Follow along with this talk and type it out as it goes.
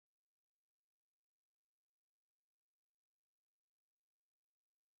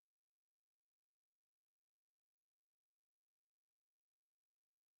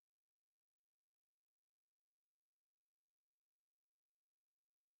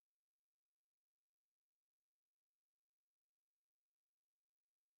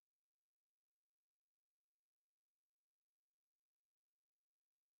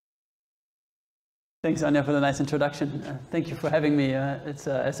Thanks, Anja, for the nice introduction. Thank you for having me. It's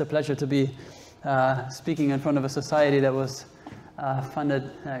a pleasure to be speaking in front of a society that was funded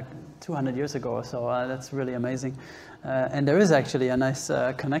 200 years ago or so. That's really amazing. And there is actually a nice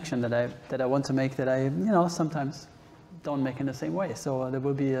connection that I want to make that I sometimes don't make in the same way. So there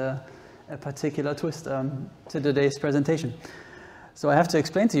will be a particular twist to today's presentation. So I have to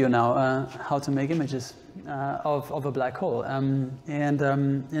explain to you now how to make images of a black hole.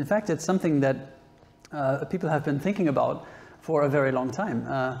 In fact, it's something that people have been thinking about for a very long time.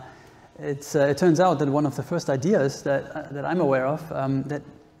 It turns out that one of the first ideas that I'm aware of that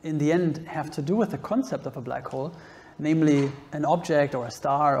in the end have to do with the concept of a black hole, namely an object or a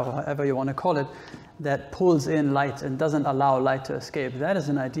star or however you want to call it, that pulls in light and doesn't allow light to escape. That is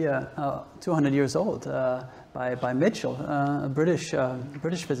an idea 200 years old by Mitchell, a British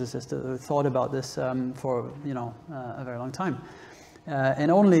physicist who thought about this for a very long time.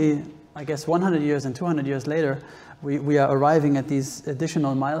 And only, I guess, 100 years and 200 years later, we are arriving at these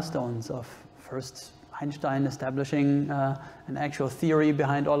additional milestones of first Einstein establishing an actual theory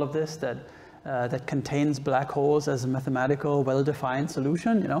behind all of this that contains black holes as a mathematical, well-defined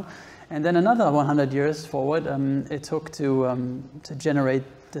solution, And then another 100 years forward, it took to generate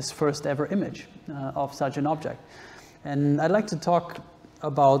this first ever image of such an object. And I'd like to talk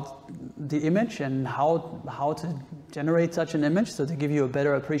about the image and how to generate such an image, so to give you a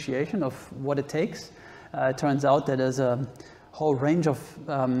better appreciation of what it takes. It turns out that there's a whole range of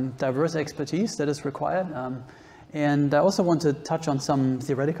diverse expertise that is required. And I also want to touch on some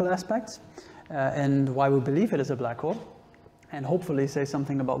theoretical aspects and why we believe it is a black hole, and hopefully say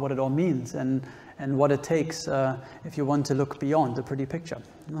something about what it all means and what it takes if you want to look beyond the pretty picture.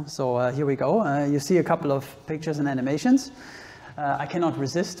 So here we go. You see a couple of pictures and animations. I cannot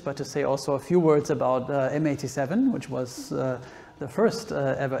resist but to say also a few words about M87, which was the first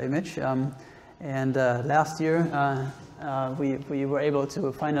ever image. And last year we were able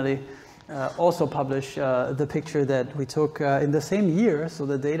to finally also publish the picture that we took in the same year. So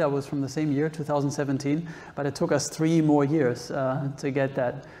the data was from the same year, 2017, but it took us 3 more years to get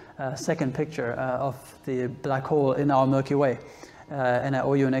that second picture of the black hole in our Milky Way. And I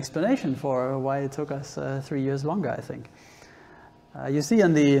owe you an explanation for why it took us 3 years longer, I think. You see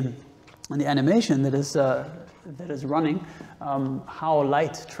on the animation that is running how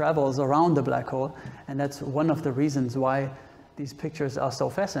light travels around the black hole, and that's one of the reasons why these pictures are so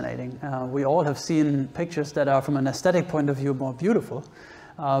fascinating. We all have seen pictures that are from an aesthetic point of view more beautiful,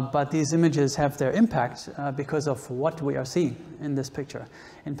 but these images have their impact because of what we are seeing in this picture.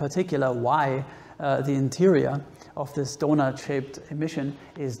 In particular, why the interior of this donut-shaped emission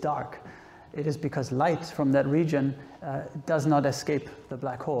is dark. It is because light from that region does not escape the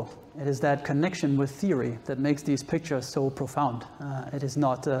black hole. It is that connection with theory that makes these pictures so profound. It is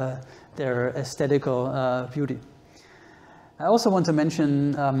not their aesthetical beauty. I also want to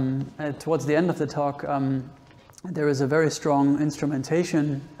mention towards the end of the talk, there is a very strong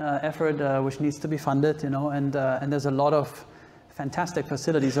instrumentation effort which needs to be funded, and there's a lot of fantastic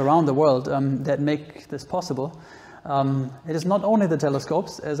facilities around the world that make this possible. It is not only the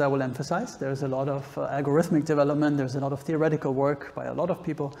telescopes, as I will emphasize. There's a lot of algorithmic development. There's a lot of theoretical work by a lot of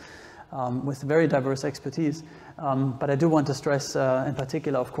people with very diverse expertise. But I do want to stress, in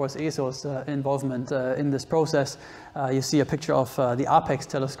particular, of course, ESO's involvement in this process. You see a picture of the Apex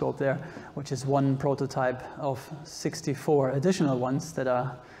telescope there, which is one prototype of 64 additional ones that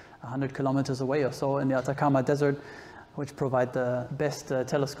are 100 kilometers away or so in the Atacama Desert, which provide the best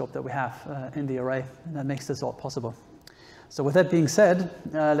telescope that we have in the array, and that makes this all possible. So with that being said,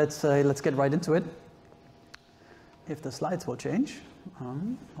 let's get right into it. If the slides will change,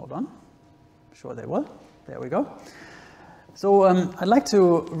 hold on, I'm sure they will. There we go. So I'd like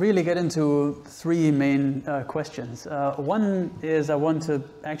to really get into 3 main questions. One is I want to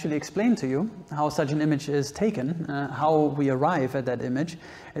actually explain to you how such an image is taken, how we arrive at that image.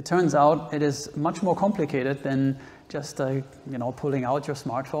 It turns out it is much more complicated than just pulling out your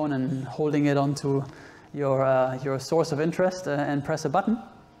smartphone and holding it onto your source of interest and press a button.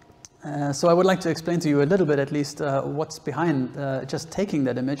 So I would like to explain to you a little bit at least what's behind just taking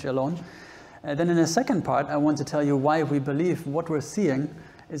that image alone. Then in the second part, I want to tell you why we believe what we're seeing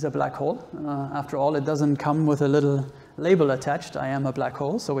is a black hole. After all, it doesn't come with a little label attached, I am a black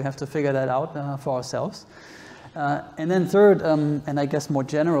hole, so we have to figure that out for ourselves. And then third, and I guess more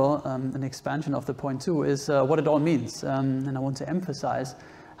general, an expansion of the point too, is what it all means. And I want to emphasize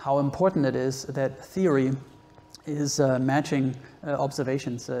how important it is that theory is matching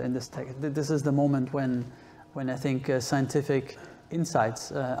observations in this text. This is the moment when I think scientific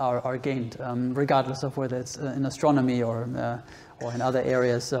insights are gained, regardless of whether it's in astronomy or in other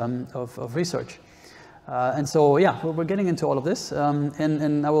areas of research. And so, yeah, we're getting into all of this.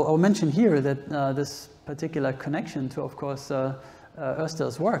 And I will mention here that this particular connection to, of course,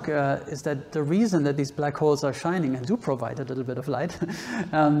 Oerstel's work is that the reason that these black holes are shining and do provide a little bit of light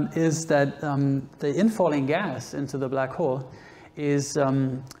is that the infalling gas into the black hole is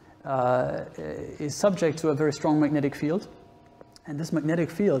subject to a very strong magnetic field. And this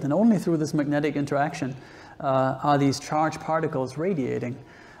magnetic field, and only through this magnetic interaction, are these charged particles radiating.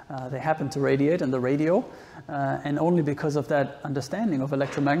 They happen to radiate in the radio, and only because of that understanding of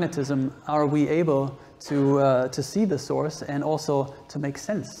electromagnetism are we able to see the source and also to make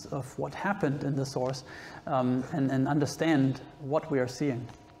sense of what happened in the source, and understand what we are seeing.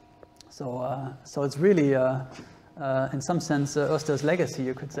 So it's really, in some sense, Oerstel's legacy,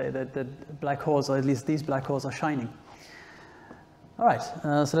 you could say, that black holes, or at least these black holes, are shining. All right,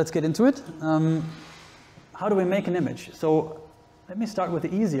 so let's get into it. How do we make an image? So let me start with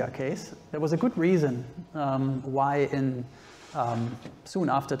the easier case. There was a good reason why soon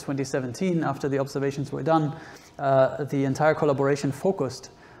after 2017, after the observations were done, the entire collaboration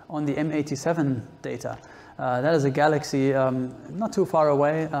focused on the M87 data. That is a galaxy not too far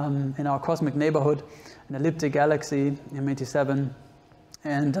away in our cosmic neighborhood, an elliptic galaxy, M87.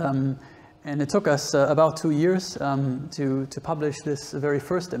 And it took us about 2 years to publish this very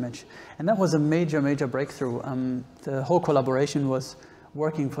first image. And that was a major, major breakthrough. The whole collaboration was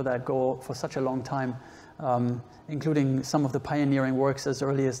working for that goal for such a long time, including some of the pioneering works as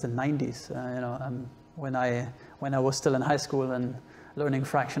early as the 90s, when I was still in high school and learning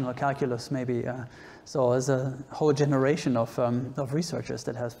fractional calculus, maybe. So there's a whole generation of researchers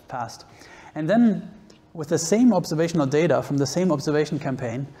that has passed. And then with the same observational data from the same observation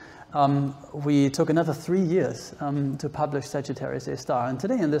campaign, we took another 3 years to publish Sagittarius A star. And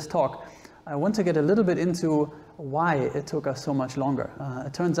today in this talk, I want to get a little bit into why it took us so much longer.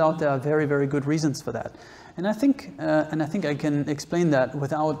 It turns out there are very, very good reasons for that. And I think I can explain that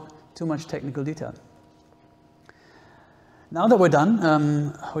without too much technical detail. Now that we're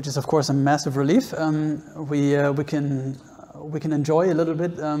done, which is of course a massive relief, we can enjoy a little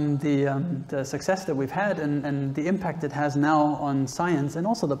bit the success that we've had and the impact it has now on science and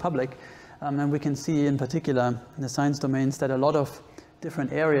also the public. And we can see in particular in the science domains that a lot of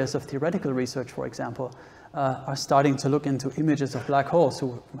different areas of theoretical research, for example, are starting to look into images of black holes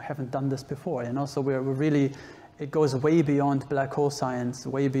who haven't done this before. So we're really, it goes way beyond black hole science,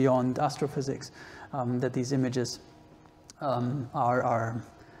 way beyond astrophysics, that these images are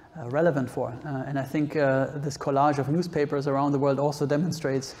relevant for. And I think this collage of newspapers around the world also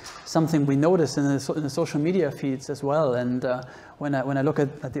demonstrates something we notice in the social media feeds as well. And when I look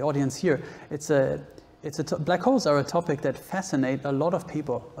at the audience here, black holes are a topic that fascinate a lot of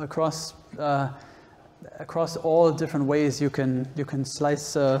people across all different ways you can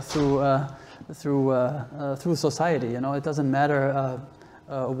slice through society. It doesn't matter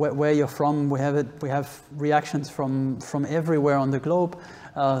where you're from. We have reactions from everywhere on the globe.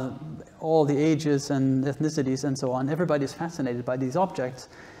 All the ages and ethnicities and so on. Everybody's fascinated by these objects,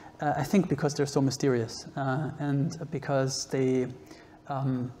 I think because they're so mysterious and because they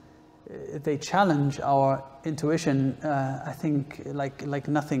challenge our intuition, I think, like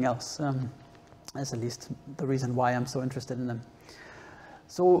nothing else. That's at least the reason why I'm so interested in them.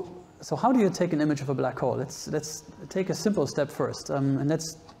 So how do you take an image of a black hole? Let's take a simple step first, and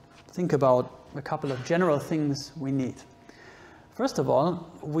let's think about a couple of general things we need. First of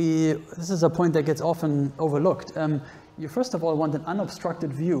all, this is a point that gets often overlooked. You first of all want an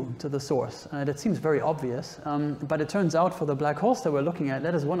unobstructed view to the source. That seems very obvious, but it turns out for the black holes that we're looking at,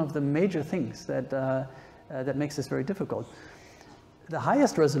 that is one of the major things that makes this very difficult. The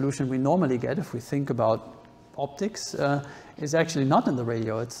highest resolution we normally get, if we think about optics, is actually not in the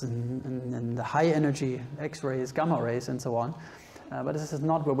radio. It's in the high energy X-rays, gamma rays, and so on. But this is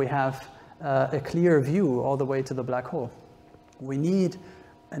not where we have a clear view all the way to the black hole. We need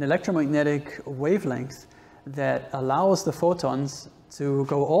an electromagnetic wavelength that allows the photons to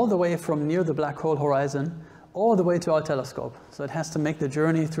go all the way from near the black hole horizon all the way to our telescope. So it has to make the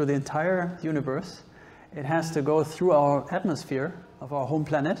journey through the entire universe. It has to go through our atmosphere of our home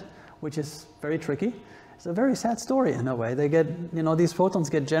planet, which is very tricky. It's a very sad story in a way. They get, these photons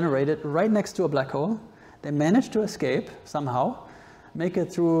get generated right next to a black hole. They manage to escape somehow, make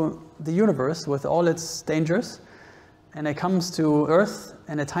it through the universe with all its dangers, and it comes to Earth,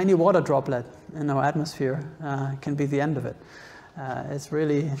 and a tiny water droplet in our atmosphere can be the end of it. It's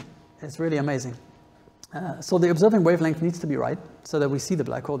really amazing. So the observing wavelength needs to be right so that we see the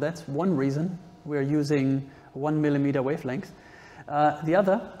black hole. That's one reason we're using 1 millimeter wavelength. The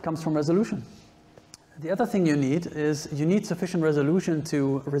other comes from resolution. The other thing you need is sufficient resolution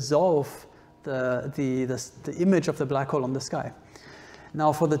to resolve the image of the black hole on the sky.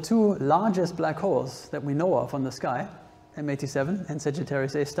 Now, for the two largest black holes that we know of on the sky, M87 and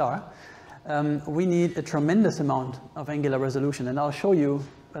Sagittarius A star, we need a tremendous amount of angular resolution, and I'll show you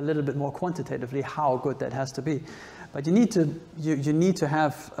a little bit more quantitatively how good that has to be. But you need to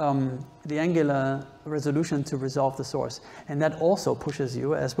have the angular resolution to resolve the source, and that also pushes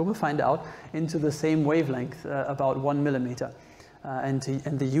you, as we will find out, into the same wavelength, about 1 millimeter, and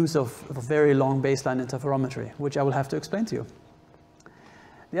the use of very long baseline interferometry, which I will have to explain to you.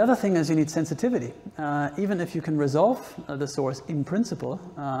 The other thing is you need sensitivity. Even if you can resolve the source in principle,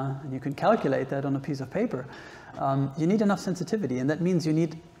 and you can calculate that on a piece of paper, you need enough sensitivity, and that means you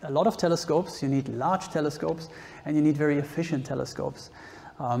need a lot of telescopes, you need large telescopes, and you need very efficient telescopes.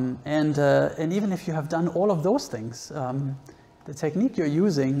 And even if you have done all of those things, the technique you're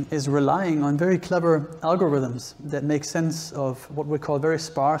using is relying on very clever algorithms that make sense of what we call very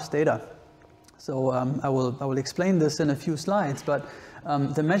sparse data. So I will explain this in a few slides, but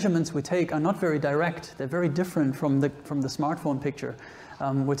the measurements we take are not very direct. They're very different from the smartphone picture.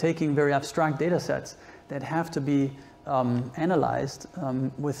 We're taking very abstract data sets that have to be analyzed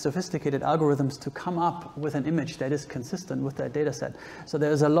with sophisticated algorithms to come up with an image that is consistent with that data set. So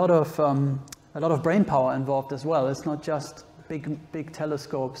there's a lot of brain power involved as well. It's not just big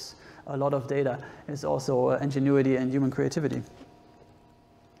telescopes, a lot of data. It's also ingenuity and human creativity.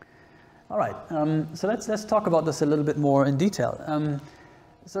 All right, so let's talk about this a little bit more in detail.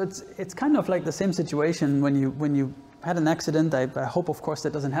 So it's kind of like the same situation when you had an accident. I hope, of course,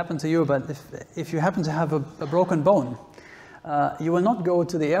 that doesn't happen to you, but if you happen to have a broken bone, you will not go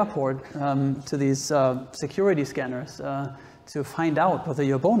to the airport to these security scanners to find out whether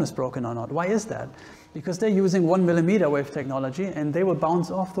your bone is broken or not. Why is that? Because they're using 1 millimeter wave technology, and they will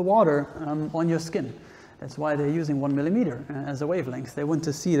bounce off the water on your skin. That's why they're using 1 millimeter as a wavelength. They want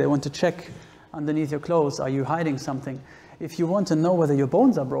to see, they want to check underneath your clothes, are you hiding something? If you want to know whether your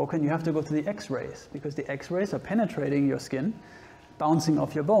bones are broken, you have to go to the X-rays, because the X-rays are penetrating your skin, bouncing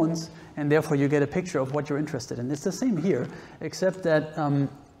off your bones, and therefore you get a picture of what you're interested in. It's the same here, except that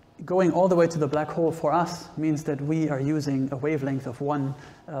going all the way to the black hole for us means that we are using a wavelength of 1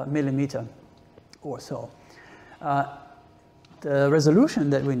 millimeter or so. The resolution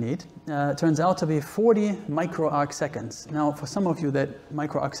that we need turns out to be 40 microarc seconds. Now, for some of you, that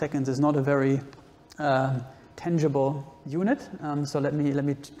microarc seconds is not a very tangible unit, so let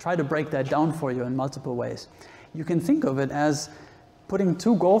me try to break that down for you in multiple ways. You can think of it as putting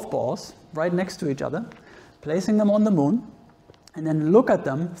two golf balls right next to each other, placing them on the moon, and then look at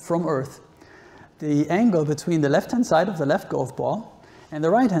them from Earth. The angle between the left-hand side of the left golf ball and the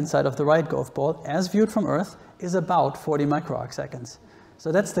right-hand side of the right golf ball, as viewed from Earth, is about 40 microarc seconds.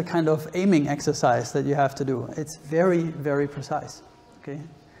 So that's the kind of aiming exercise that you have to do. It's very, very precise, okay?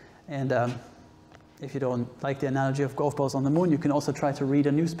 And if you don't like the analogy of golf balls on the moon, you can also try to read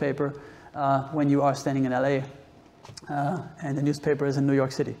a newspaper when you are standing in LA, and the newspaper is in New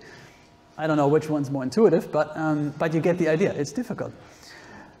York City. I don't know which one's more intuitive, but you get the idea. It's difficult.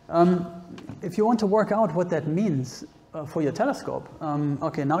 If you want to work out what that means for your telescope,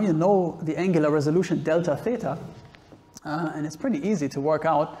 okay, now you know the angular resolution delta theta, and it's pretty easy to work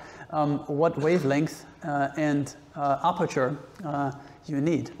out what wavelength and aperture you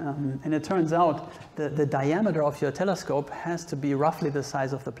need. And it turns out the diameter of your telescope has to be roughly the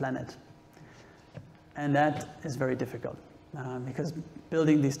size of the planet. And that is very difficult. Because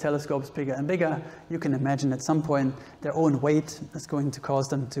building these telescopes bigger and bigger, you can imagine at some point their own weight is going to cause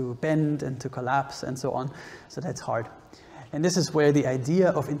them to bend and to collapse and so on. So that's hard. And this is where the idea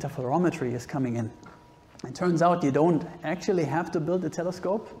of interferometry is coming in. It turns out you don't actually have to build a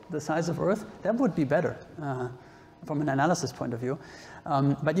telescope the size of Earth. That would be better from an analysis point of view.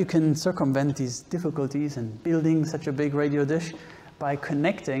 But you can circumvent these difficulties in building such a big radio dish by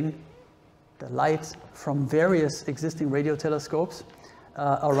connecting the light from various existing radio telescopes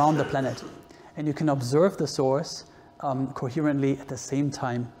around the planet. And you can observe the source coherently at the same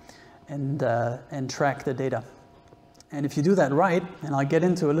time and track the data. And if you do that right, and I'll get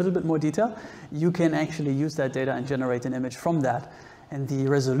into a little bit more detail, you can actually use that data and generate an image from that. And the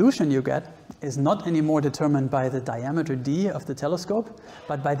resolution you get is not anymore determined by the diameter d of the telescope,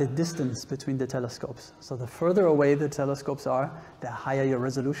 but by the distance between the telescopes. So the further away the telescopes are, the higher your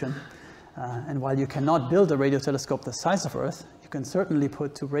resolution. And while you cannot build a radio telescope the size of Earth, you can certainly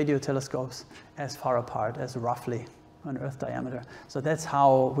put two radio telescopes as far apart as roughly an Earth diameter. So that's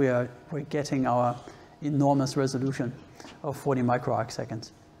how we're getting our enormous resolution of 40 microarc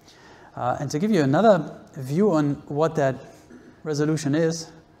seconds. And to give you another view on what that resolution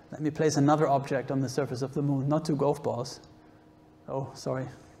is, let me place another object on the surface of the moon, not two golf balls. Oh, sorry.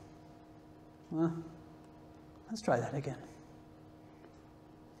 Well, let's try that again.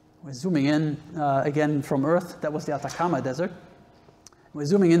 We're zooming in again from Earth. That was the Atacama Desert. We're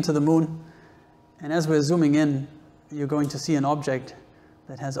zooming into the moon. And as we're zooming in, you're going to see an object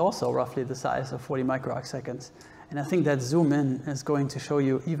that has also roughly the size of 40 microarcseconds. And I think that zoom in is going to show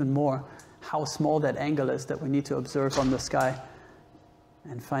you even more how small that angle is that we need to observe on the sky.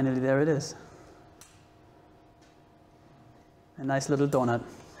 And finally, there it is. A nice little donut.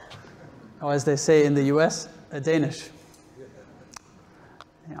 Or as they say in the US, a Danish.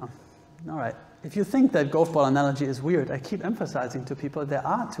 Yeah, all right. If you think that golf ball analogy is weird, I keep emphasizing to people there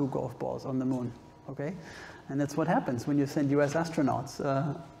are 2 golf balls on the moon, okay? And that's what happens when you send US astronauts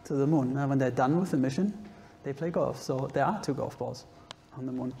to the moon. When they're done with the mission, they play golf. So there are 2 golf balls on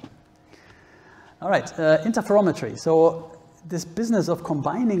the moon. All right, interferometry. So this business of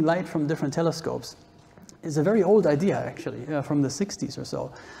combining light from different telescopes is a very old idea, actually, from the 60s or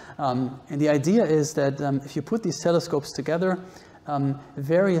so. And the idea is that if you put these telescopes together,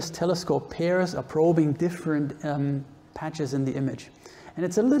 various telescope pairs are probing different patches in the image. And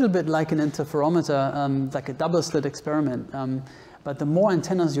it's a little bit like an interferometer, like a double-slit experiment. But the more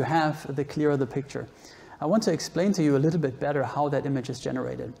antennas you have, the clearer the picture. I want to explain to you a little bit better how that image is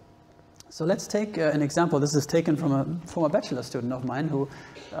generated. So let's take an example. This is taken from a former bachelor student of mine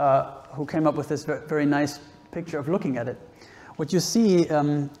who came up with this very nice picture of looking at it. What you see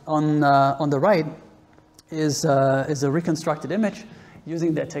on the right is a reconstructed image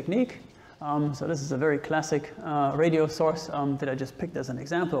using their technique. So this is a very classic radio source that I just picked as an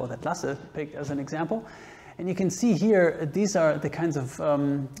example, or that Lasse picked as an example. And you can see here, these are the kinds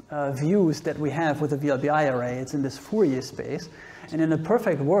of views that we have with a VLBI array. It's in this Fourier space. And in a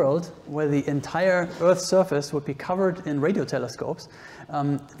perfect world, where the entire Earth's surface would be covered in radio telescopes,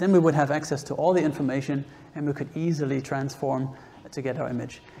 then we would have access to all the information, and we could easily transform to get our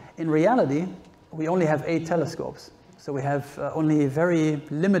image. In reality, we only have 8 telescopes. So we have only very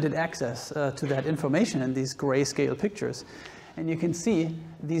limited access to that information in these grayscale pictures. And you can see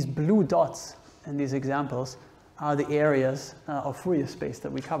these blue dots in these examples are the areas of Fourier space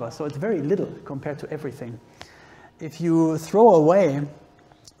that we cover. So it's very little compared to everything. If you throw away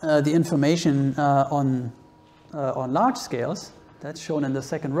the information on large scales, that's shown in the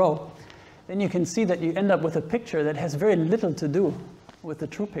second row, then you can see that you end up with a picture that has very little to do with the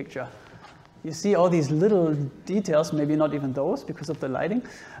true picture. You see all these little details, maybe not even those because of the lighting,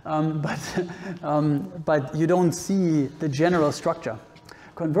 but you don't see the general structure.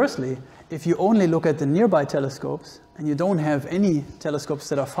 Conversely, if you only look at the nearby telescopes and you don't have any telescopes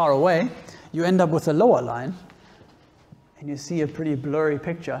that are far away, you end up with a lower line and you see a pretty blurry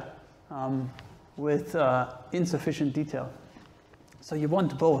picture with insufficient detail. So you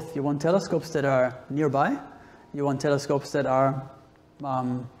want both. You want telescopes that are nearby, you want telescopes that are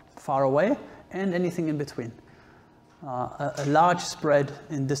far away, and anything in between. A large spread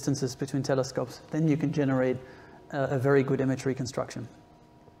in distances between telescopes, then you can generate a very good image reconstruction.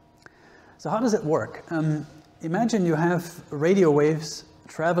 So how does it work? Imagine you have radio waves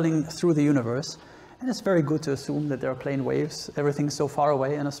traveling through the universe, and it's very good to assume that there are plane waves. Everything's so far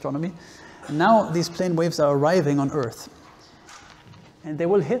away in astronomy. And now these plane waves are arriving on Earth. And they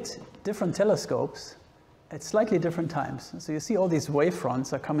will hit different telescopes at slightly different times. So you see all these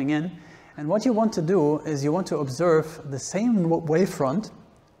wavefronts are coming in. And what you want to do is you want to observe the same wavefront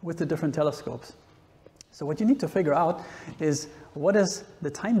with the different telescopes. So what you need to figure out is what is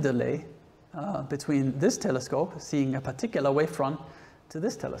the time delay between this telescope, seeing a particular wavefront, to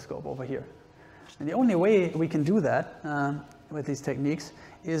this telescope over here. And the only way we can do that with these techniques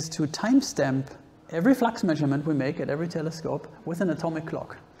is to timestamp every flux measurement we make at every telescope with an atomic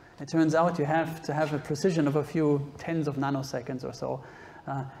clock. It turns out you have to have a precision of a few tens of nanoseconds or so.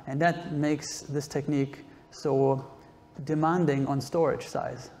 And that makes this technique so demanding on storage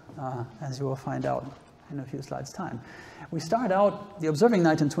size, as you will find out in a few slides' time. We start out, the Observing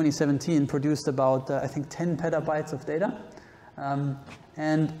Night in 2017 produced about, I think, 10 petabytes of data.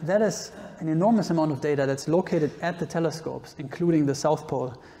 And that is an enormous amount of data that's located at the telescopes, including the South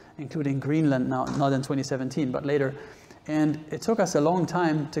Pole, including Greenland now, not in 2017, but later. And it took us a long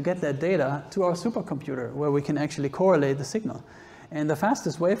time to get that data to our supercomputer, where we can actually correlate the signal. And the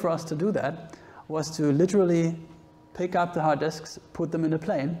fastest way for us to do that was to literally pick up the hard disks, put them in a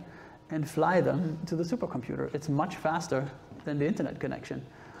plane, and fly them to the supercomputer. It's much faster than the internet connection.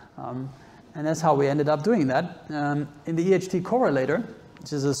 And that's how we ended up doing that. In the EHT correlator,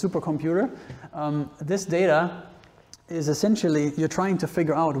 which is a supercomputer, this data is essentially, you're trying to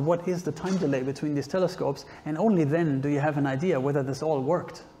figure out what is the time delay between these telescopes, and only then do you have an idea whether this all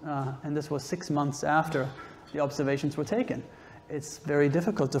worked. And this was 6 months after the observations were taken. it's very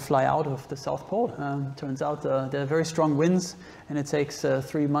difficult to fly out of the South Pole. Turns out there are very strong winds, and it takes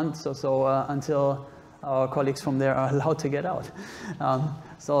 3 months or so until our colleagues from there are allowed to get out.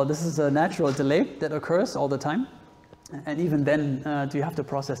 So this is a natural delay that occurs all the time. And even then, do you have to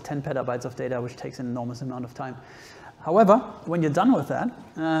process 10 petabytes of data, which takes an enormous amount of time. However, when you're done with that,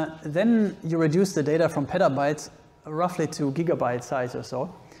 then you reduce the data from petabytes roughly to gigabyte size or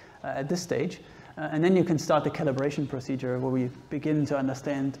so at this stage. And then you can start the calibration procedure where we begin to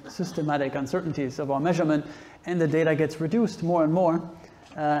understand systematic uncertainties of our measurement, and the data gets reduced more and more.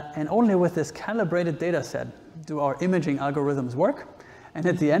 And only with this calibrated data set do our imaging algorithms work. And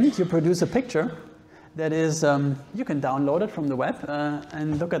at the end, you produce a picture that is, you can download it from the web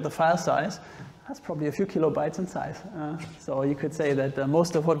and look at the file size. That's probably a few kilobytes in size. So you could say that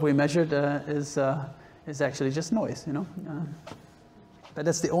most of what we measured is actually just noise, you know. But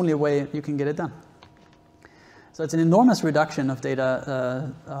that's the only way you can get it done. So it's an enormous reduction of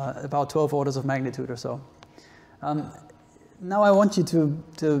data, about 12 orders of magnitude or so. Now I want you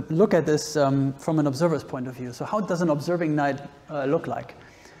to look at this from an observer's point of view. So how does an observing night look like?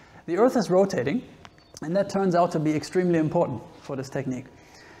 The Earth is rotating, and that turns out to be extremely important for this technique.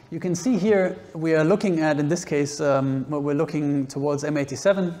 You can see here we are looking at, in this case, we're looking towards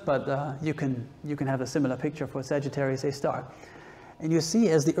M87, but you can have a similar picture for Sagittarius A star. And you see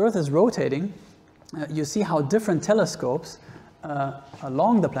as the Earth is rotating, you see how different telescopes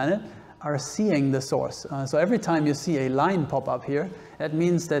along the planet are seeing the source. So every time you see a line pop up here, that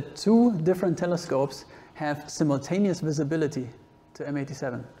means that 2 different telescopes have simultaneous visibility to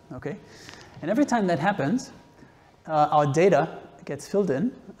M87, okay? And every time that happens, our data gets filled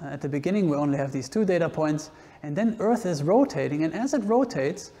in. At the beginning, we only have these 2 data points, and then Earth is rotating, and as it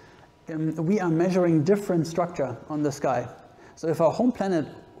rotates, we are measuring different structure on the sky. So if our home planet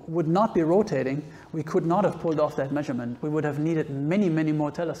would not be rotating, we could not have pulled off that measurement. We would have needed many, many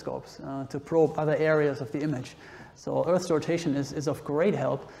more telescopes to probe other areas of the image. So Earth's rotation is of great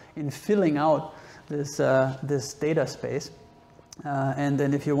help in filling out this, this data space. And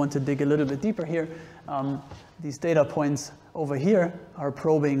then if you want to dig a little bit deeper here, these data points over here are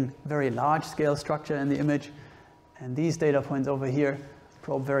probing very large-scale structure in the image, and these data points over here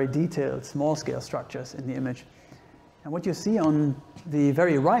probe very detailed, small-scale structures in the image. And what you see on the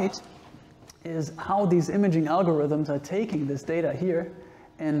very right is how these imaging algorithms are taking this data here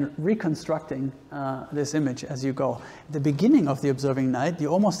and reconstructing this image as you go. At the beginning of the observing night, you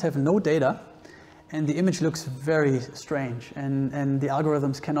almost have no data, and the image looks very strange, and the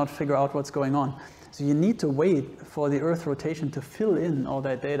algorithms cannot figure out what's going on. So you need to wait for the Earth rotation to fill in all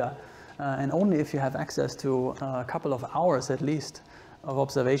that data, and only if you have access to a couple of hours at least of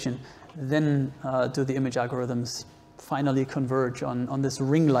observation, then do the image algorithms finally converge on this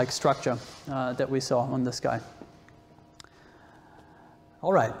ring-like structure that we saw on the sky.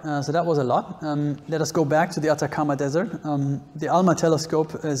 All right, so that was a lot. Let us go back to the Atacama Desert. The ALMA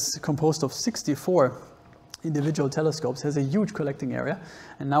telescope is composed of 64 individual telescopes, has a huge collecting area,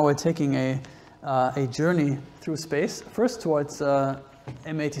 and now we're taking a journey through space, first towards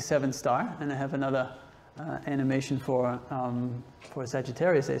M87 star, and I have another animation for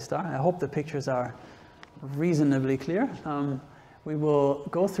Sagittarius A star. I hope the pictures are reasonably clear. We will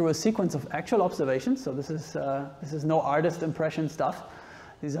go through a sequence of actual observations. So this is no artist impression stuff.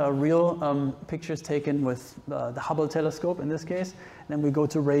 These are real pictures taken with the Hubble telescope in this case. And then we go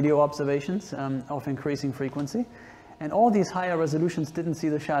to radio observations of increasing frequency. And all these higher resolutions didn't see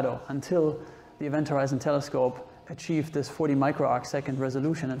the shadow until the Event Horizon Telescope achieved this 40 microarc second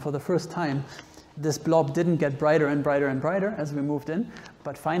resolution. And for the first time, this blob didn't get brighter and brighter and brighter as we moved in,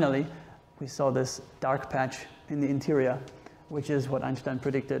 but finally we saw this dark patch in the interior, which is what Einstein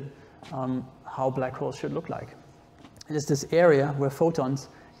predicted how black holes should look like. It is this area where photons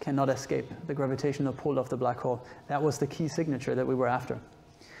cannot escape the gravitational pull of the black hole. That was the key signature that we were after.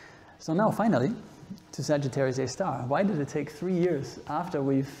 So now finally, to Sagittarius A star. Why did it take 3 years after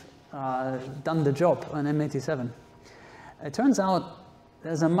we've done the job on M87? It turns out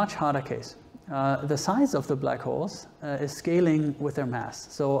there's a much harder case. The size of the black holes is scaling with their mass.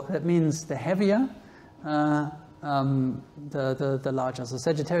 So that means the heavier, the larger. So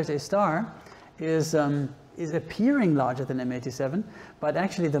Sagittarius A star is appearing larger than M87, but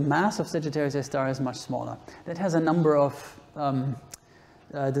actually the mass of Sagittarius A star is much smaller. That has a number of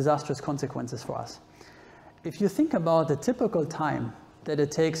disastrous consequences for us. If you think about the typical time that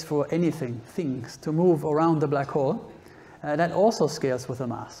it takes for things to move around the black hole, that also scales with the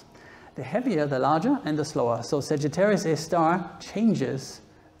mass. The heavier, the larger, and the slower. So Sagittarius A star changes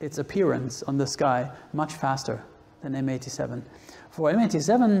its appearance on the sky much faster than M87. For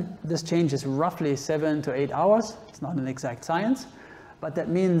M87, this change is roughly 7 to 8 hours. It's not an exact science, but that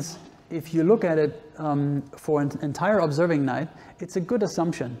means if you look at it for an entire observing night, it's a good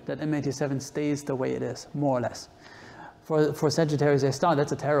assumption that M87 stays the way it is, more or less. For Sagittarius A star,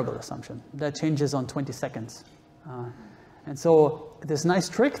 that's a terrible assumption. That changes on 20 seconds. And so this nice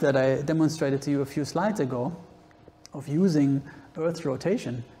trick that I demonstrated to you a few slides ago of using Earth's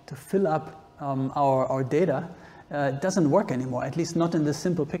rotation to fill up our data doesn't work anymore, at least not in this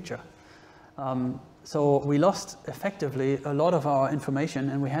simple picture. So we lost effectively a lot of our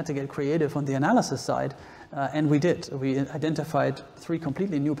information, and we had to get creative on the analysis side, and we did. We identified 3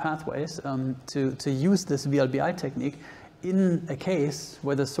 completely new pathways to use this VLBI technique in a case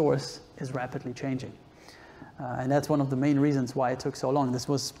where the source is rapidly changing. And that's one of the main reasons why it took so long. This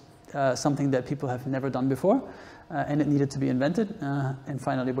was something that people have never done before, and it needed to be invented, and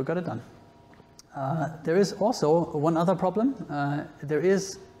finally we got it done. There is also one other problem. There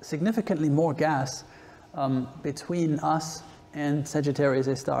is significantly more gas between us and Sagittarius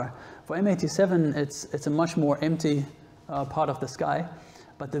A star. For M87, it's a much more empty part of the sky,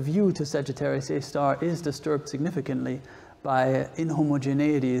 but the view to Sagittarius A star is disturbed significantly by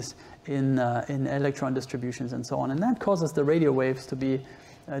inhomogeneities in electron distributions and so on, and that causes the radio waves to be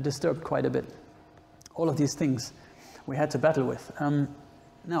disturbed quite a bit. All of these things we had to battle with.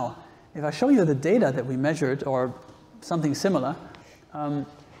 Now, if I show you the data that we measured, or something similar,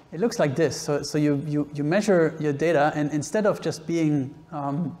 it looks like this. So you measure your data, and instead of just being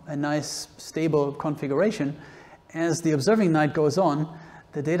a nice, stable configuration, as the observing night goes on,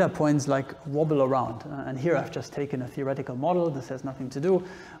 the data points like wobble around. And here I've just taken a theoretical model. This has nothing to do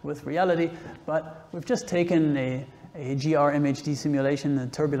with reality, but we've just taken a GR-MHD simulation, a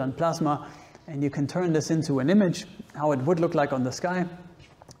turbulent plasma, and you can turn this into an image, how it would look like on the sky.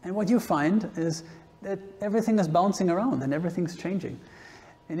 And what you find is that everything is bouncing around and everything's changing.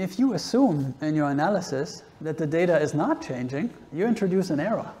 And if you assume in your analysis that the data is not changing, you introduce an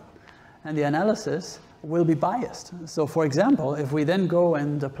error, and the analysis will be biased. So for example, if we then go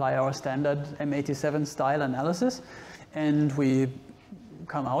and apply our standard M87 style analysis, and we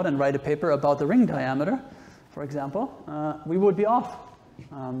come out and write a paper about the ring diameter, for example, we would be off.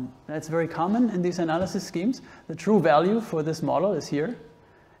 That's very common in these analysis schemes. The true value for this model is here,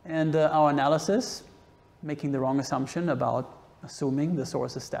 and our analysis, making the wrong assumption about assuming the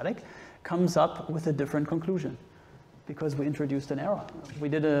source is static, comes up with a different conclusion because we introduced an error. We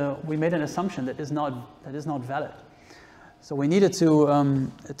made an assumption that is not valid. So we needed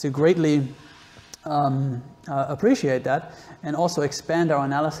to greatly appreciate that, and also expand our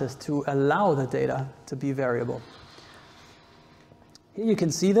analysis to allow the data to be variable. Here you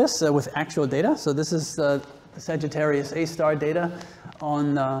can see this with actual data. So this is the Sagittarius A star data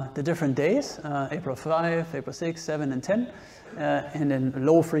on the different days, April 5, April 6, 7, and 10, and in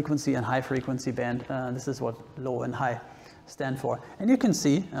low frequency and high frequency band. This is what low and high stand for. And you can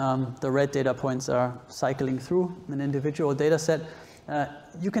see the red data points are cycling through an individual data set.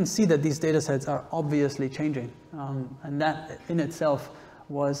 You can see that these data sets are obviously changing, and that in itself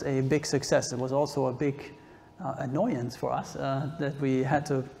was a big success. It was also a big annoyance for us that we had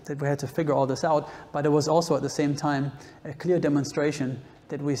to figure all this out, but it was also at the same time a clear demonstration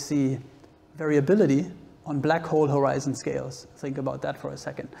that we see variability on black hole horizon scales. Think about that for a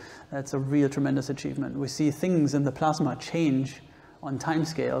second. That's a real tremendous achievement. We see things in the plasma change on time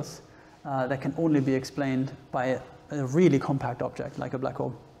scales that can only be explained by a really compact object like a black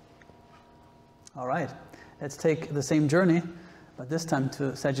hole. All right, let's take the same journey, but this time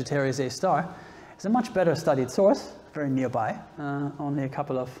to Sagittarius A star. It's a much better studied source, very nearby, only a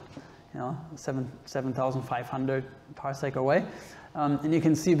couple of 7,500 parsec away. And you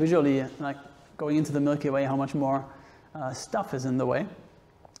can see visually, like going into the Milky Way, how much more stuff is in the way.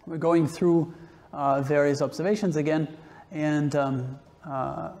 We're going through various observations again, and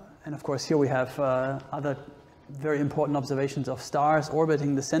of course here we have other very important observations of stars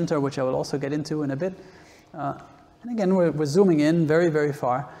orbiting the center, which I will also get into in a bit. And again, we're zooming in very, very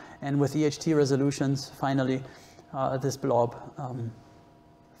far, and with EHT resolutions, finally, this blob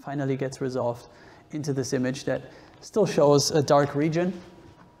finally gets resolved into this image that still shows a dark region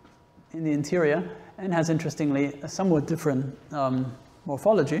in the interior and has, interestingly, a somewhat different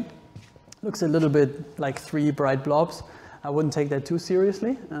morphology. Looks a little bit like 3 bright blobs. I wouldn't take that too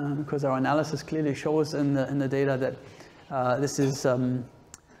seriously because our analysis clearly shows in the data that this is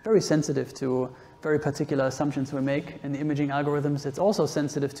very sensitive to very particular assumptions we make in the imaging algorithms. It's also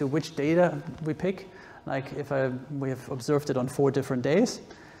sensitive to which data we pick. Like if we have observed it on 4 different days.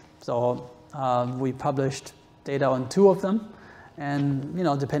 So we published data on 2 of them, And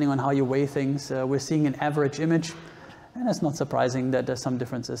depending on how you weigh things, we're seeing an average image, and it's not surprising that there's some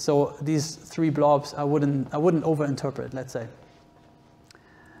differences. So these three blobs, I wouldn't overinterpret, let's say.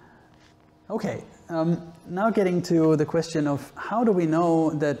 Okay, now getting to the question of how do we know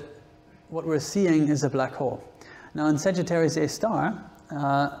that what we're seeing is a black hole? Now in Sagittarius A star,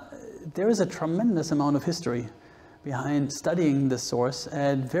 there is a tremendous amount of history behind studying this source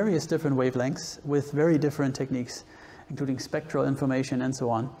at various different wavelengths with very different techniques, including spectral information and so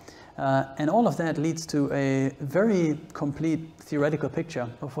on. And all of that leads to a very complete theoretical picture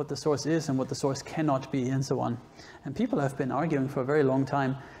of what the source is and what the source cannot be and so on. And people have been arguing for a very long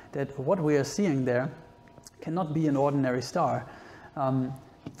time that what we are seeing there cannot be an ordinary star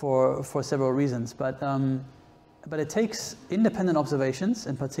for several reasons. But it takes independent observations,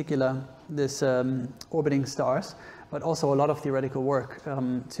 in particular this orbiting stars, but also a lot of theoretical work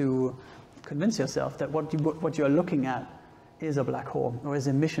to convince yourself that what you are looking at is a black hole or is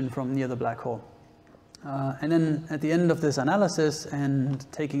emission from near the black hole. And then at the end of this analysis and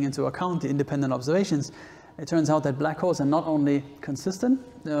taking into account the independent observations, it turns out that black holes are not only consistent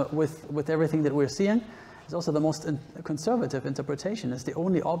with everything that we're seeing, it's also the most conservative interpretation. It's the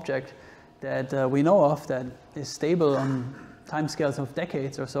only object that we know of that is stable on timescales of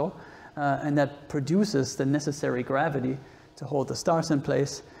decades or so, and that produces the necessary gravity to hold the stars in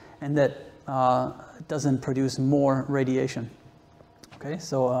place, and that doesn't produce more radiation. Okay,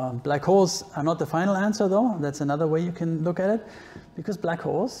 so black holes are not the final answer, though. That's another way you can look at it, because black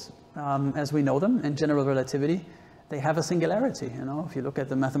holes, as we know them in general relativity, they have a singularity. If you look at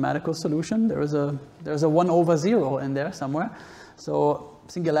the mathematical solution, there's a 1/0 in there somewhere. So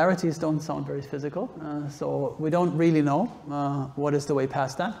singularities don't sound very physical. So we don't really know what is the way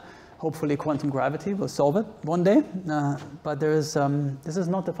past that. Hopefully quantum gravity will solve it one day, but this is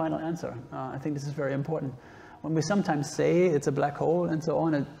not the final answer. I think this is very important. When we sometimes say it's a black hole and so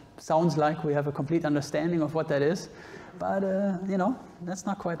on, it sounds like we have a complete understanding of what that is, but that's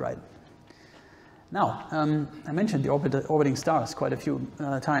not quite right. Now, I mentioned the orbiting stars quite a few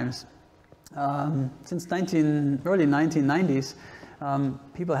times. Since early 1990s,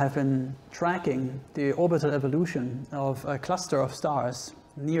 people have been tracking the orbital evolution of a cluster of stars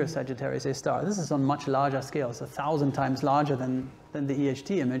near Sagittarius A star. This is on much larger scales, 1,000 times larger than the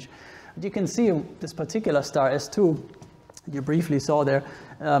EHT image. But you can see this particular star, S2, you briefly saw there,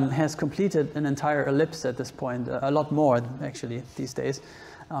 has completed an entire ellipse at this point, a lot more actually these days.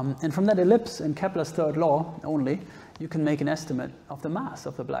 And from that ellipse, in Kepler's third law only, you can make an estimate of the mass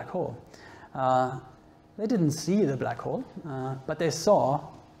of the black hole. They didn't see the black hole, but they saw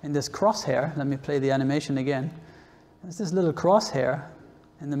in this crosshair, let me play the animation again, there's this little crosshair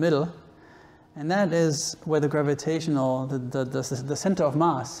in the middle, and that is where the gravitational, the center of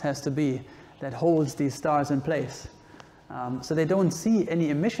mass has to be that holds these stars in place. So they don't see any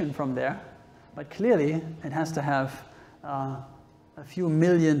emission from there, but clearly it has to have a few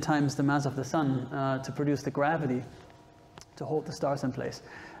million times the mass of the sun to produce the gravity to hold the stars in place.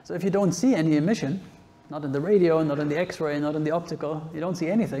 So if you don't see any emission, not in the radio, not in the X-ray, not in the optical, you don't see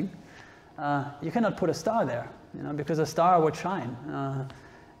anything, you cannot put a star there, because a star would shine.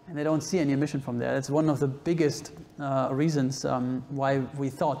 And they don't see any emission from there. It's one of the biggest reasons why we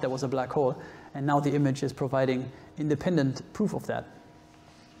thought there was a black hole, and now the image is providing independent proof of that.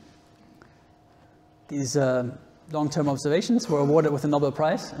 These long-term observations were awarded with a Nobel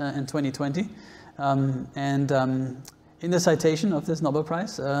Prize in 2020, in the citation of this Nobel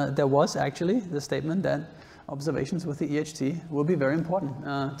Prize, there was actually the statement that observations with the EHT will be very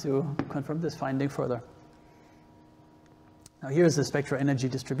important to confirm this finding further. Now here's the spectral energy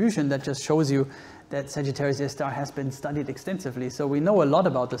distribution that just shows you that Sagittarius A star has been studied extensively. So we know a lot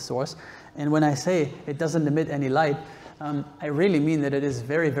about the source, and when I say it doesn't emit any light, I really mean that it is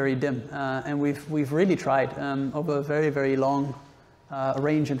very, very dim. And we've really tried over a very, very long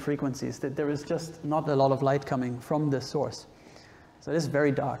range and frequencies that there is just not a lot of light coming from this source. So it is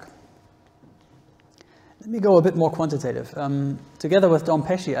very dark. Let me go a bit more quantitative. Together with Dom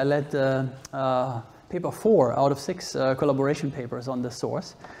Pesci, I led paper 4 out of 6 collaboration papers on this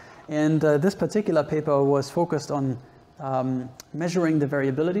source. And this particular paper was focused on measuring the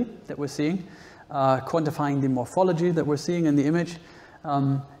variability that we're seeing, quantifying the morphology that we're seeing in the image,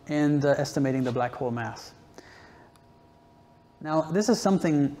 and estimating the black hole mass. Now, this is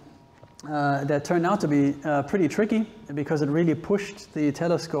something that turned out to be pretty tricky because it really pushed the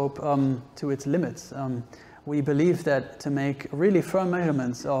telescope to its limits. We believe that to make really firm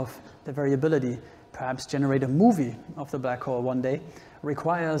measurements of the variability, perhaps generate a movie of the black hole one day,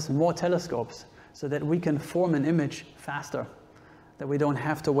 requires more telescopes so that we can form an image faster, that we don't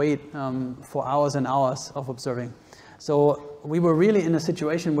have to wait for hours and hours of observing. So we were really in a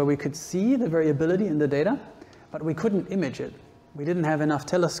situation where we could see the variability in the data, but we couldn't image it. We didn't have enough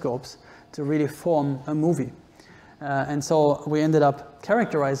telescopes to really form a movie. And so we ended up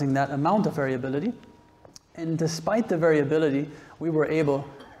characterizing that amount of variability. And despite the variability, we were able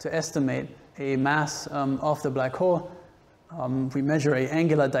to estimate a mass of the black hole. We measure an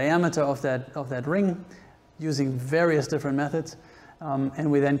angular diameter of that ring using various different methods. And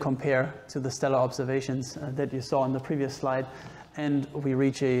we then compare to the stellar observations that you saw on the previous slide. And we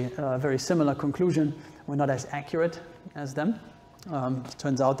reach a very similar conclusion. We're not as accurate as them. It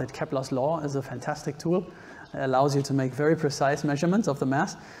turns out that Kepler's law is a fantastic tool. It allows you to make very precise measurements of the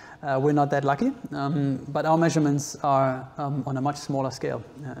mass. We're not that lucky, but our measurements are on a much smaller scale.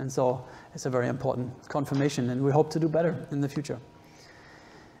 And so it's a very important confirmation, and we hope to do better in the future.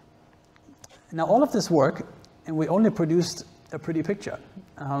 Now, all of this work, and we only produced a pretty picture.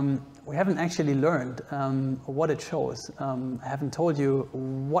 We haven't actually learned what it shows. I haven't told you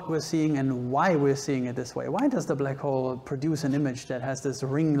what we're seeing and why we're seeing it this way. Why does the black hole produce an image that has this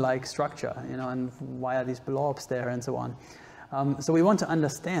ring-like structure, and why are these blobs there and so on? So we want to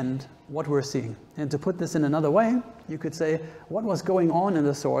understand what we're seeing. And to put this in another way, you could say, what was going on in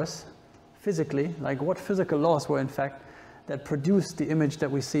the source physically, like what physical laws were in fact that produced the image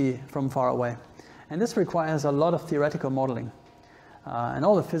that we see from far away? And this requires a lot of theoretical modeling. And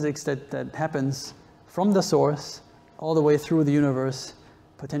all the physics that happens from the source all the way through the universe,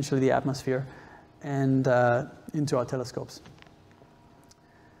 potentially the atmosphere, and into our telescopes.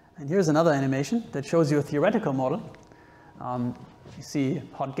 And here's another animation that shows you a theoretical model. You see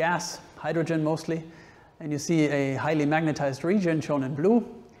hot gas, hydrogen mostly, and you see a highly magnetized region shown in blue,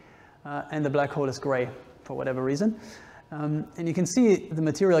 and the black hole is gray for whatever reason. And you can see the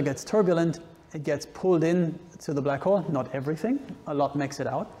material gets turbulent. It gets pulled in to the black hole, not everything, a lot makes it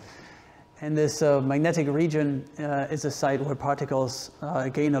out. And this magnetic region is a site where particles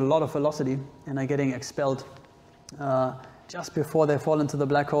gain a lot of velocity and are getting expelled. Just before they fall into the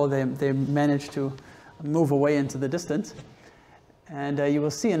black hole, they manage to move away into the distance. And you will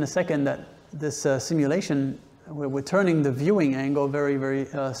see in a second that this simulation, we're turning the viewing angle very, very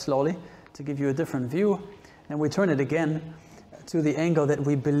slowly to give you a different view. And we turn it again to the angle that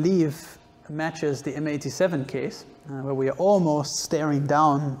we believe matches the M87 case, where we are almost staring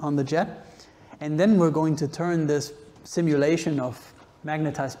down on the jet. And then we're going to turn this simulation of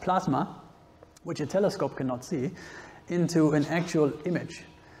magnetized plasma, which a telescope cannot see, into an actual image.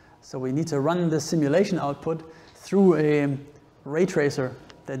 So we need to run the simulation output through a ray tracer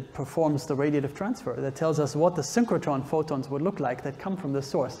that performs the radiative transfer, that tells us what the synchrotron photons would look like that come from the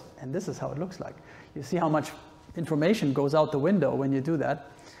source. And this is how it looks like. You see how much information goes out the window when you do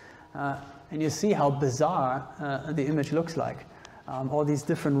that. And you see how bizarre the image looks like. All these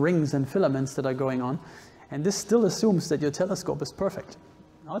different rings and filaments that are going on. And this still assumes that your telescope is perfect.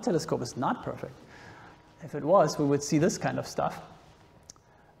 Our telescope is not perfect. If it was, we would see this kind of stuff.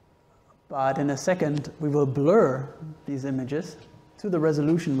 But in a second, we will blur these images to the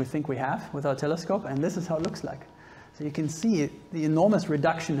resolution we think we have with our telescope, and this is how it looks like. So you can see the enormous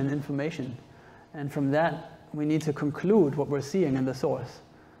reduction in information. And from that, we need to conclude what we're seeing in the source.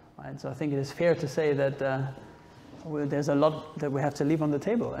 Right? So I think it is fair to say that there's a lot that we have to leave on the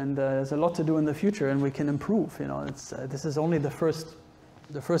table, and there's a lot to do in the future, and we can improve. This is only the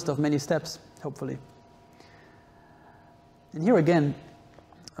first of many steps, hopefully. And here again,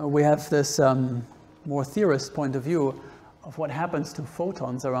 we have this more theorist point of view of what happens to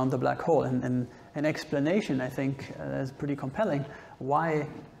photons around the black hole, and an explanation, I think, is pretty compelling, why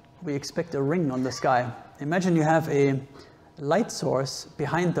we expect a ring on the sky. Imagine you have a light source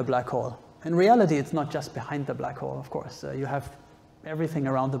behind the black hole. In reality, it's not just behind the black hole, of course. You have everything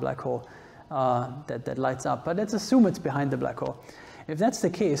around the black hole that lights up, but let's assume it's behind the black hole. If that's the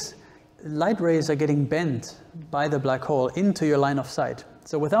case, light rays are getting bent by the black hole into your line of sight.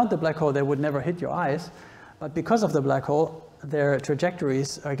 So without the black hole, they would never hit your eyes, but because of the black hole, their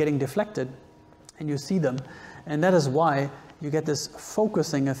trajectories are getting deflected, and you see them. And that is why you get this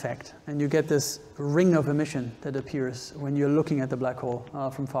focusing effect, and you get this ring of emission that appears when you're looking at the black hole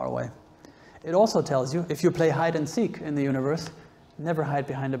from far away. It also tells you, if you play hide and seek in the universe, never hide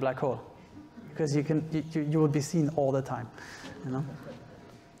behind a black hole, because you will be seen all the time.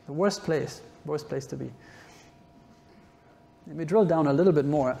 The worst place to be. Let me drill down a little bit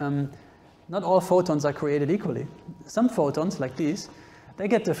more. Not all photons are created equally. Some photons, like these, they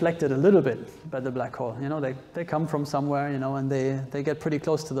get deflected a little bit by the black hole. They come from somewhere, and they get pretty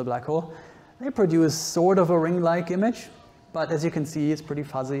close to the black hole. They produce sort of a ring-like image, but as you can see, it's pretty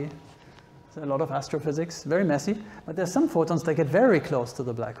fuzzy. There's a lot of astrophysics, very messy. But there's some photons that get very close to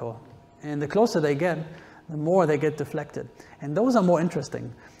the black hole. And the closer they get, the more they get deflected. And those are more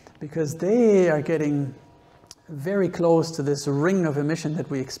interesting because they are getting very close to this ring of emission that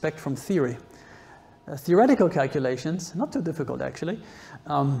we expect from theory. Theoretical calculations, not too difficult actually,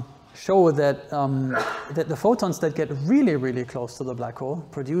 show that, that the photons that get really, really close to the black hole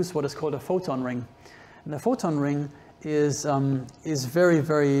produce what is called a photon ring. And the photon ring is very,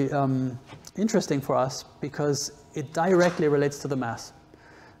 very interesting for us because it directly relates to the mass.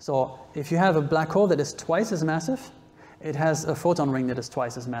 So if you have a black hole that is twice as massive, it has a photon ring that is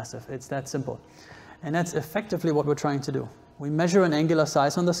twice as massive. It's that simple. And that's effectively what we're trying to do. We measure an angular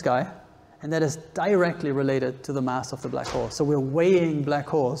size on the sky, and that is directly related to the mass of the black hole. So we're weighing black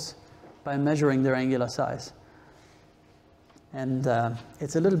holes by measuring their angular size. And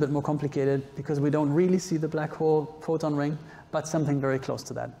it's a little bit more complicated because we don't really see the black hole photon ring, but something very close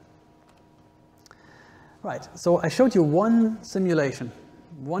to that. Right, so I showed you one simulation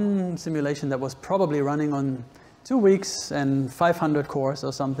that was probably running on 2 weeks and 500 cores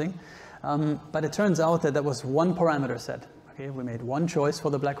or something. But it turns out that that was one parameter set. Okay, we made one choice for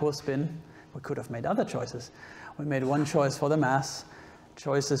the black hole spin. We could have made other choices. We made one choice for the mass,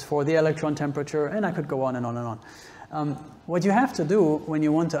 choices for the electron temperature, and I could go on and on and on. What you have to do when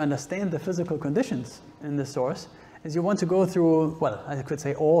you want to understand the physical conditions in the source is you want to go through, well, I could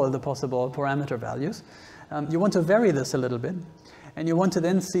say all the possible parameter values. You want to vary this a little bit. And you want to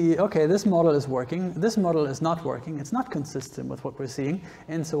then see, okay, this model is working, this model is not working, it's not consistent with what we're seeing,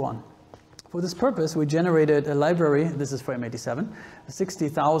 and so on. For this purpose, we generated a library, this is for M87,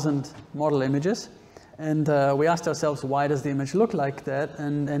 60,000 model images, and we asked ourselves, why does the image look like that,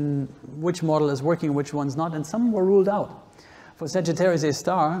 and which model is working, which one's not, and some were ruled out. For Sagittarius A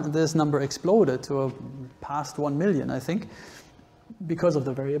star, this number exploded to past 1 million, I think, because of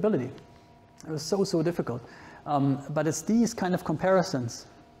the variability. It was so difficult. But it's these kind of comparisons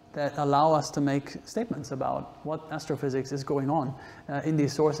that allow us to make statements about what astrophysics is going on in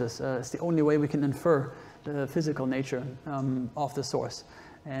these sources. It's the only way we can infer the physical nature of the source.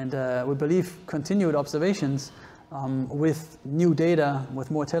 And we believe continued observations with new data, with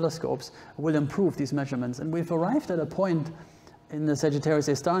more telescopes, will improve these measurements. And we've arrived at a point in the Sagittarius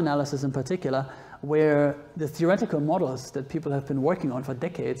A star analysis in particular, where the theoretical models that people have been working on for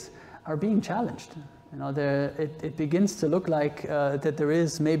decades are being challenged. You know, it begins to look like that there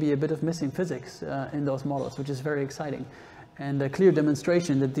is maybe a bit of missing physics in those models, which is very exciting. And a clear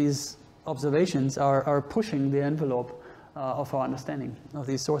demonstration that these observations are pushing the envelope of our understanding of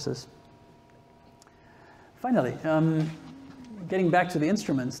these sources. Finally, getting back to the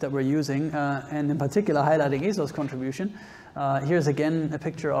instruments that we're using, and in particular highlighting ESO's contribution, here's again a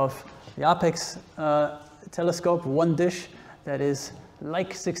picture of the Apex telescope, one dish that is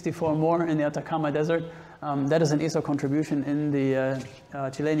like 64 more in the Atacama Desert. That is an ESO contribution in the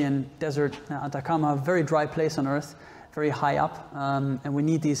Chilean desert, Atacama, very dry place on Earth, very high up, and we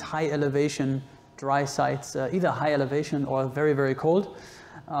need these high elevation dry sites, either high elevation or very, very cold,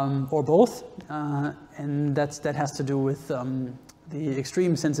 or both, and that has to do with the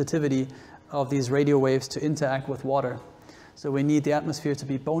extreme sensitivity of these radio waves to interact with water. So we need the atmosphere to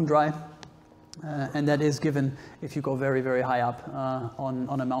be bone dry, and that is given if you go very, very high up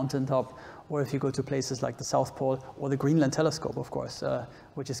on a mountaintop, or if you go to places like the South Pole or the Greenland telescope, of course,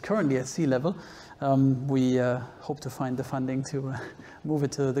 which is currently at sea level. We hope to find the funding to move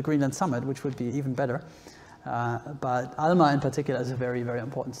it to the Greenland summit, which would be even better. But ALMA in particular is a very, very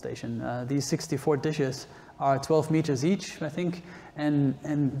important station. These 64 dishes are 12 meters each, I think, and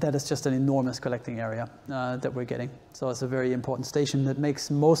that is just an enormous collecting area that we're getting. So it's a very important station that makes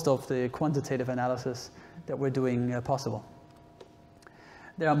most of the quantitative analysis that we're doing possible.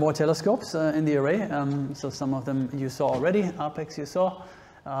 There are more telescopes in the array, so some of them you saw already, Apex you saw.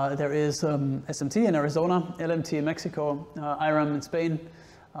 There is SMT in Arizona, LMT in Mexico, IRAM in Spain,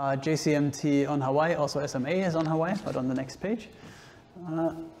 JCMT on Hawaii, also SMA is on Hawaii, but on the next page.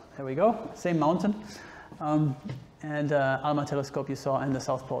 There we go, same mountain. And ALMA telescope you saw, and the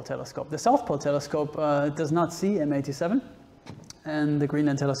South Pole telescope. The South Pole telescope does not see M87, and the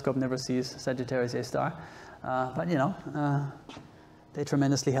Greenland telescope never sees Sagittarius A star. But you know, they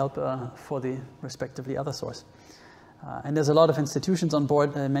tremendously help for the respectively other source. And there's a lot of institutions on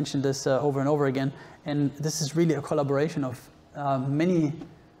board. I mentioned this over and over again, and this is really a collaboration of many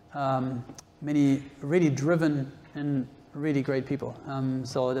really driven and really great people.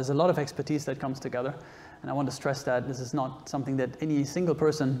 So there's a lot of expertise that comes together. And I want to stress that this is not something that any single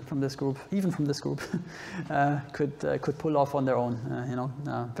person from this group, even from this group, could pull off on their own. You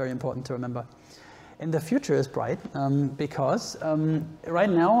know, very important to remember. And the future is bright because right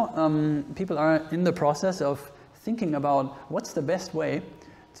now people are in the process of thinking about what's the best way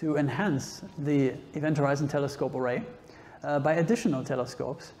to enhance the Event Horizon Telescope array by additional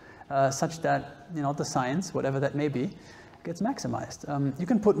telescopes, such that the science, whatever that may be, gets maximized. You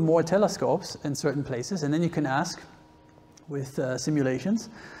can put more telescopes in certain places, and then you can ask with simulations,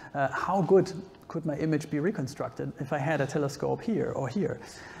 how good could my image be reconstructed if I had a telescope here or here?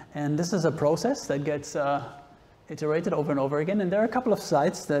 And this is a process that gets iterated over and over again, and there are a couple of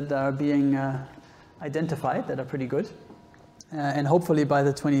sites that are being identified that are pretty good. And hopefully by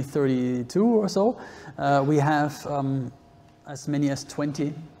the 2032 or so, we have as many as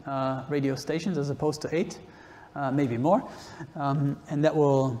 20 radio stations as opposed to 8, maybe more. And that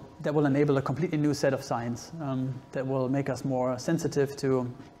will enable a completely new set of science that will make us more sensitive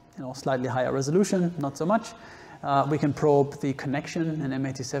to slightly higher resolution, not so much. We can probe the connection in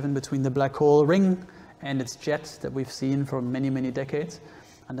M87 between the black hole ring and its jet that we've seen for many, many decades.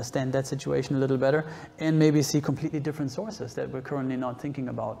 Understand that situation a little better, and maybe see completely different sources that we're currently not thinking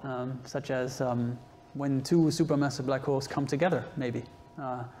about, such as when two supermassive black holes come together, maybe.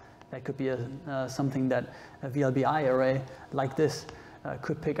 That could be something that a VLBI array like this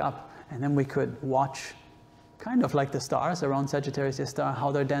could pick up, and then we could watch, kind of like the stars around Sagittarius star,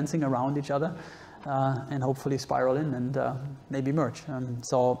 how they're dancing around each other, and hopefully spiral in and maybe merge.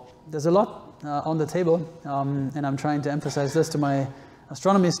 So there's a lot on the table, and I'm trying to emphasize this to my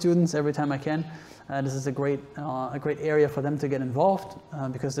astronomy students every time I can. This is a great area for them to get involved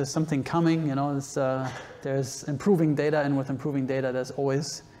because there's something coming. There's improving data, and with improving data, there's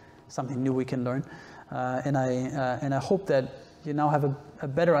always something new we can learn. And I hope that you now have a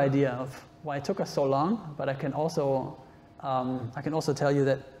better idea of why it took us so long. But I can also tell you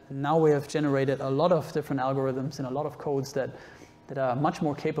that now we have generated a lot of different algorithms and a lot of codes that are much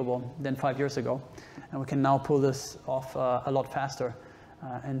more capable than 5 years ago, and we can now pull this off a lot faster.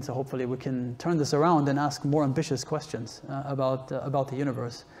 And so hopefully we can turn this around and ask more ambitious questions about the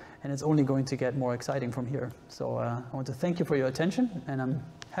universe. And it's only going to get more exciting from here. So I want to thank you for your attention, and I'm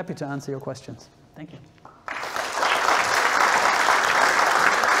happy to answer your questions. Thank you.